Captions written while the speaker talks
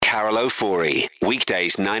Carol Ofori.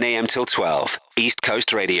 Weekdays 9 a.m. till 12. East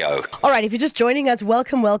Coast Radio. All right, if you're just joining us,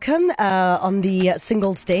 welcome on the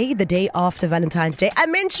Singles Day, the day after Valentine's Day. I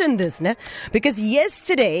mentioned this because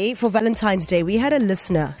yesterday for Valentine's Day, we had a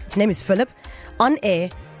listener, his name is Philip, on air,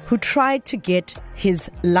 who tried to get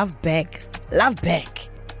his love back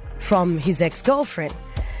from his ex-girlfriend.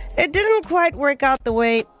 It didn't quite work out the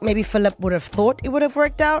way maybe Philip would have thought it would have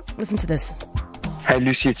worked out. Listen to this. Hi,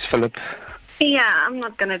 Lucy, it's Philip. Yeah, I'm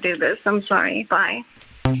not going to do this. I'm sorry. Bye.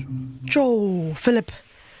 Joe, Philip,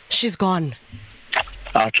 she's gone.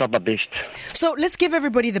 I'll try my best. So let's give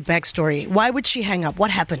everybody the backstory. Why would she hang up?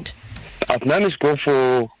 What happened? I've known this girl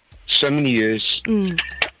for so many years,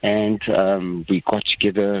 and we got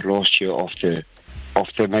together last year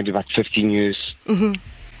after maybe about 15 years,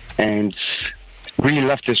 and really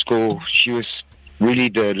loved this girl. She was really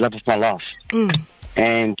the love of my life.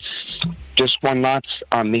 And just one night,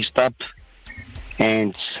 I messed up,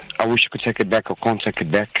 and I wish I could take it back. I can't take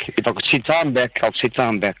it back. If I could set time back, I'll set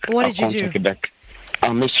time back. What did you do? I can't take it back.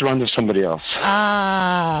 I messed around with somebody else.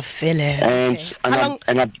 Philip.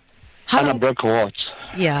 And I broke her heart.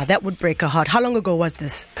 Yeah, that would break her heart. How long ago was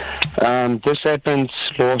this? This happened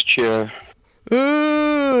last year.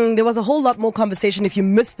 There was a whole lot more conversation. If you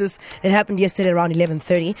missed this, it happened yesterday around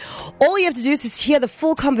 11:30. All you have to do is just hear the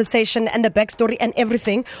full conversation and the backstory and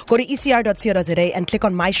everything. Go to ecr.co.za and click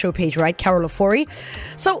on my show page, right? Carol Ofori.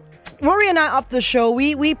 So Rory and I, after the show,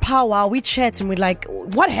 we powwow, we chat, and we're like,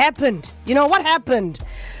 what happened? What happened?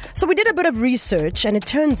 So we did a bit of research, and it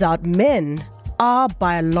turns out men are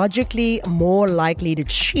biologically more likely to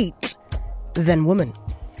cheat than women.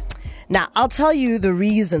 Now, I'll tell you the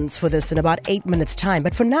reasons for this in about 8 minutes' time.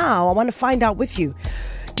 But for now, I want to find out with you.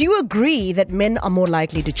 Do you agree that men are more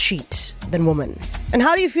likely to cheat than women? And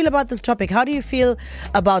how do you feel about this topic? How do you feel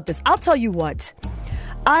about this? I'll tell you what.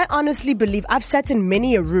 I honestly believe I've sat in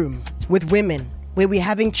many a room with women where we're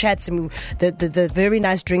having chats and the very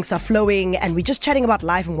nice drinks are flowing and we're just chatting about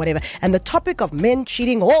life and whatever. And the topic of men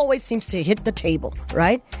cheating always seems to hit the table,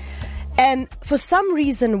 right? And for some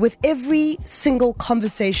reason, with every single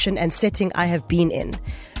conversation and setting I have been in,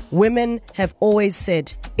 women have always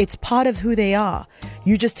said, it's part of who they are.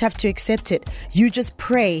 You just have to accept it. You just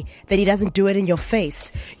pray that he doesn't do it in your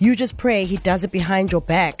face. You just pray he does it behind your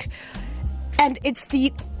back. And it's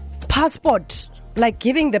the passport, like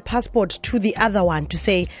giving the passport to the other one to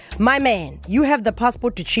say, my man, you have the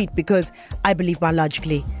passport to cheat because I believe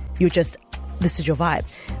biologically this is your vibe.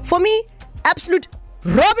 For me, absolute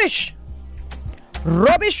rubbish.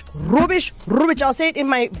 Rubbish. I'll say it in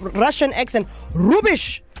my Russian accent.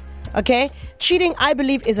 Rubbish. Okay? Cheating, I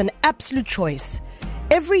believe, is an absolute choice.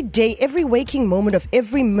 Every day, every waking moment of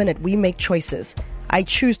every minute, we make choices. I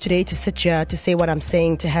choose today to sit here, to say what I'm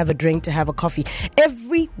saying, to have a drink, to have a coffee.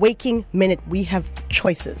 Every waking minute, we have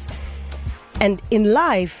choices. And in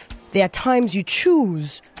life, there are times you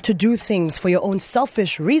choose to do things for your own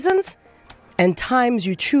selfish reasons, and times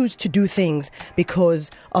you choose to do things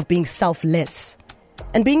because of being selfless.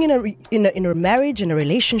 And being in a marriage, in a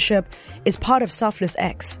relationship, is part of selfless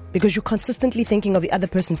acts because you're consistently thinking of the other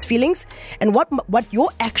person's feelings and what your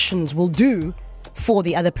actions will do for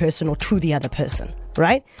the other person or to the other person,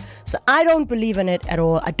 right? So I don't believe in it at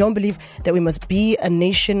all. I don't believe that we must be a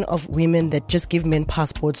nation of women that just give men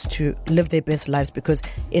passports to live their best lives because,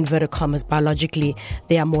 inverted commas, biologically,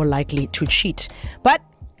 they are more likely to cheat. But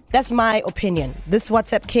that's my opinion. This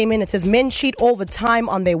WhatsApp came in. It says, men cheat all the time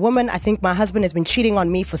on their women. I think my husband has been cheating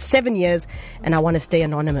on me for 7 years and I want to stay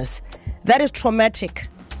anonymous. That is traumatic.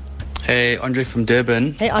 Hey, Andre from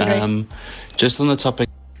Durban. Hey, Andre. Just on the topic.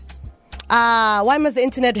 Why must the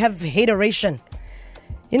internet have hateration?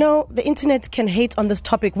 The internet can hate on this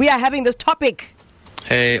topic. We are having this topic.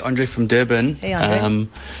 Hey, Andre from Durban. Hey, Andre.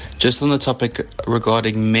 Just on the topic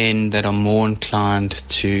regarding men that are more inclined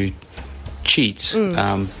to cheat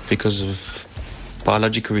because of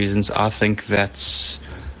biological reasons, I think that's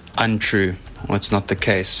untrue, or it's not the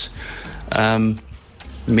case.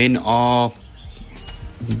 Men are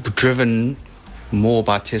driven more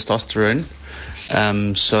by testosterone,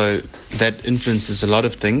 so that influences a lot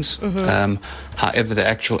of things. However, the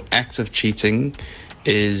actual act of cheating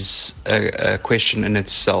is a question in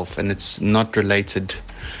itself, and it's not related,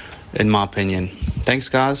 in my opinion. Thanks,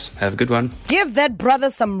 guys. Have a good one. Give that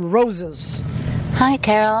brother some roses. Hi,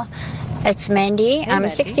 Carol. It's Mandy. Hey, I'm Mandy.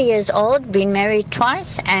 60 years old, been married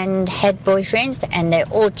twice, and had boyfriends, and they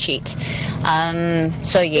all cheat.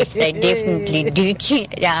 So yes, they definitely do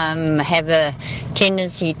cheat, have a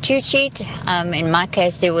tendency to cheat. In my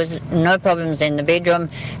case, there was no problems in the bedroom.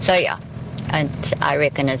 So yeah, and I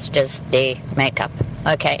reckon it's just their makeup.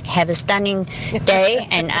 Okay, have a stunning day,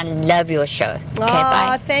 and I love your show. Okay,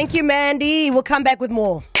 bye. Thank you, Mandy. We'll come back with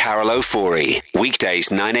more. Carol Ofori, weekdays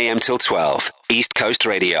 9 a.m. till 12, East Coast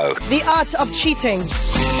Radio. The art of cheating.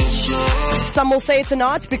 Some will say it's an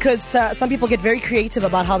art because some people get very creative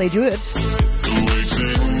about how they do it.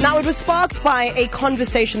 Now, it was sparked by a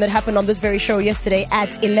conversation that happened on this very show yesterday at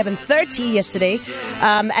 11:30 yesterday.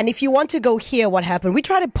 And if you want to go hear what happened, we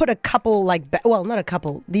tried to put a couple not a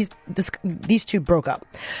couple. These two broke up,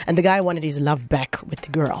 and the guy wanted his love back with the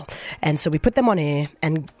girl, and so we put them on air.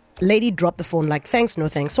 And lady dropped the phone like, thanks, no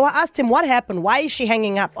thanks. So I asked him what happened. Why is she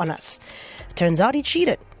hanging up on us? Turns out he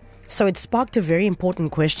cheated. So it sparked a very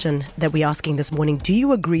important question that we're asking this morning. Do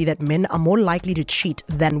you agree that men are more likely to cheat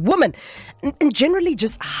than women? And generally,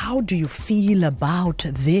 just how do you feel about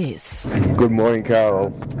this? Good morning,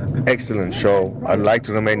 Carol. Excellent show. I'd like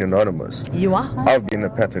to remain anonymous. You are? I've been a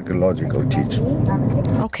pathological teacher.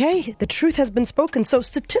 Okay, the truth has been spoken. So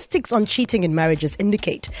statistics on cheating in marriages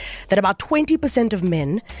indicate that about 20% of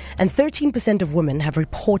men and 13% of women have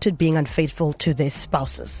reported being unfaithful to their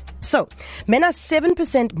spouses. So men are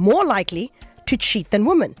 7% more likely to cheat than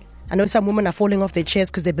women. I know some women are falling off their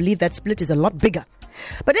chairs because they believe that split is a lot bigger.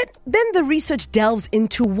 But then the research delves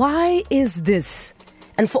into why is this?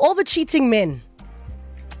 And for all the cheating men,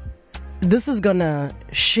 this is gonna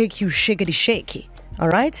shake you shakety shaky. All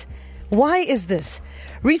right? Why is this?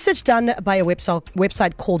 Research done by a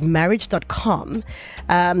website called marriage.com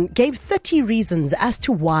gave 30 reasons as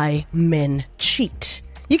to why men cheat.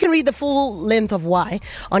 You can read the full length of why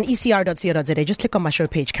on ecr.co.za. Just click on my show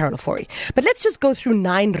page, Carol Ofori. But let's just go through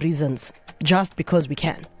 9 reasons, just because we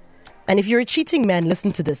can. And if you're a cheating man,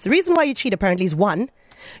 listen to this. The reason why you cheat apparently is 1,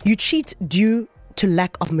 you cheat due to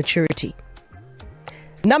lack of maturity.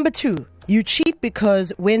 Number 2, you cheat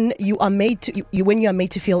because when you are made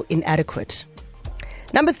to feel inadequate.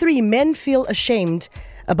 Number 3, men feel ashamed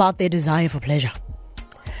about their desire for pleasure.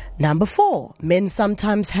 Number 4, men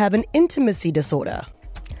sometimes have an intimacy disorder.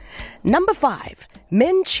 Number 5,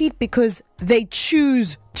 men cheat because they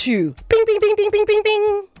choose to. Bing, bing, bing, bing, bing, bing,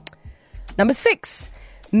 bing. Number 6,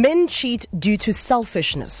 men cheat due to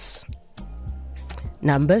selfishness.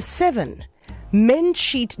 Number 7, men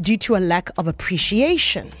cheat due to a lack of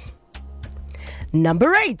appreciation.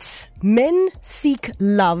 Number 8, men seek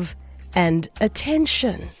love and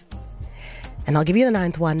attention. And I'll give you the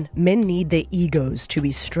 9th one. Men need their egos to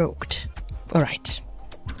be stroked. All right.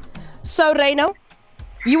 So, Reino,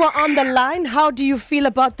 you are on the line. How do you feel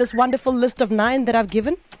about this wonderful list of 9 that I've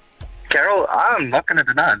given? Carol, I'm not going to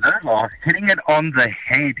deny those are hitting it on the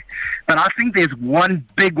head. But I think there's one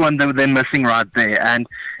big one that they're missing right there. And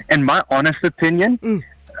in my honest opinion,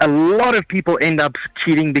 a lot of people end up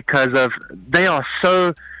cheating because of they are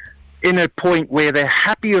so in a point where they're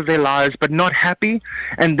happy with their lives but not happy,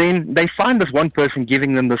 and then they find this one person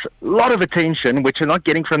giving them this lot of attention which they're not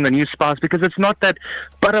getting from the new spouse because it's not that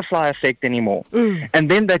butterfly effect anymore. And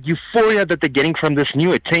then that euphoria that they're getting from this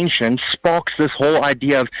new attention sparks this whole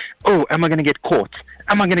idea of, oh, am I going to get caught?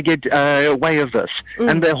 Am I going to get away with this?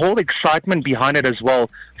 And the whole excitement behind it as well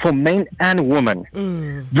for men and women.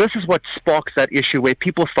 This is what sparks that issue where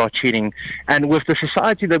people start cheating. And with the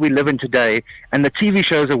society that we live in today and the TV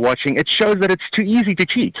shows are watching, it shows that it's too easy to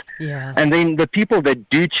cheat. Yeah. And then the people that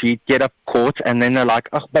do cheat get up caught and then they're like,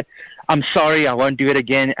 oh, but I'm sorry, I won't do it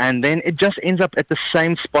again. And then it just ends up at the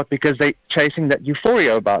same spot because they're chasing that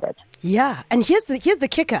euphoria about it. Yeah. And here's the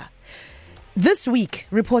kicker. This week,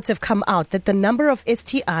 reports have come out that the number of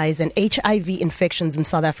STIs and HIV infections in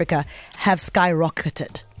South Africa have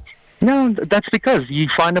skyrocketed. No, that's because you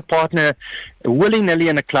find a partner willy-nilly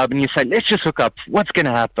in a club and you say, let's just hook up. What's going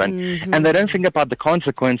to happen? And they don't think about the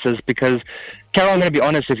consequences because, Carol, I'm going to be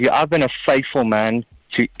honest with you, I've been a faithful man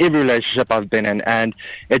to every relationship I've been in. And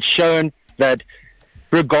it's shown that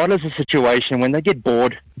regardless of the situation, when they get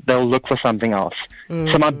bored, they'll look for something else.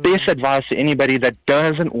 So my best advice to anybody that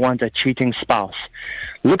doesn't want a cheating spouse,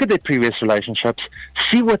 look at their previous relationships,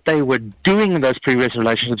 see what they were doing in those previous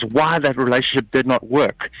relationships, why that relationship did not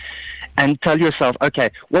work, and tell yourself, okay,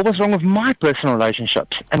 what was wrong with my personal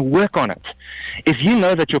relationships, and work on it. If you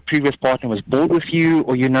know that your previous partner was bored with you,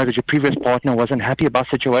 or you know that your previous partner wasn't happy about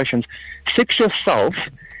situations, fix yourself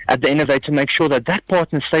at the end of the day to make sure that that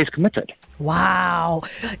partner stays committed. Wow.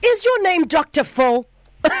 Is your name Dr. Full?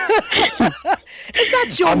 Is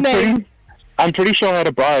that your name? I'm pretty sure I had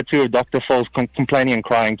a bri or two of Dr. Full's complaining and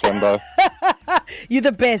crying to him, though. You're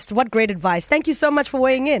the best. What great advice. Thank you so much for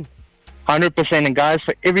weighing in. 100%. And guys,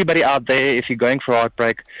 for everybody out there, if you're going for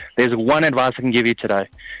heartbreak, there's one advice I can give you today.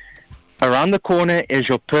 Around the corner is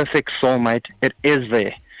your perfect soulmate. It is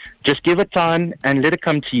there. Just give it time and let it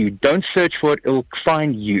come to you. Don't search for it. It will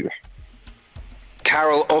find you.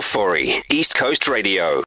 Carol Ofori, East Coast Radio.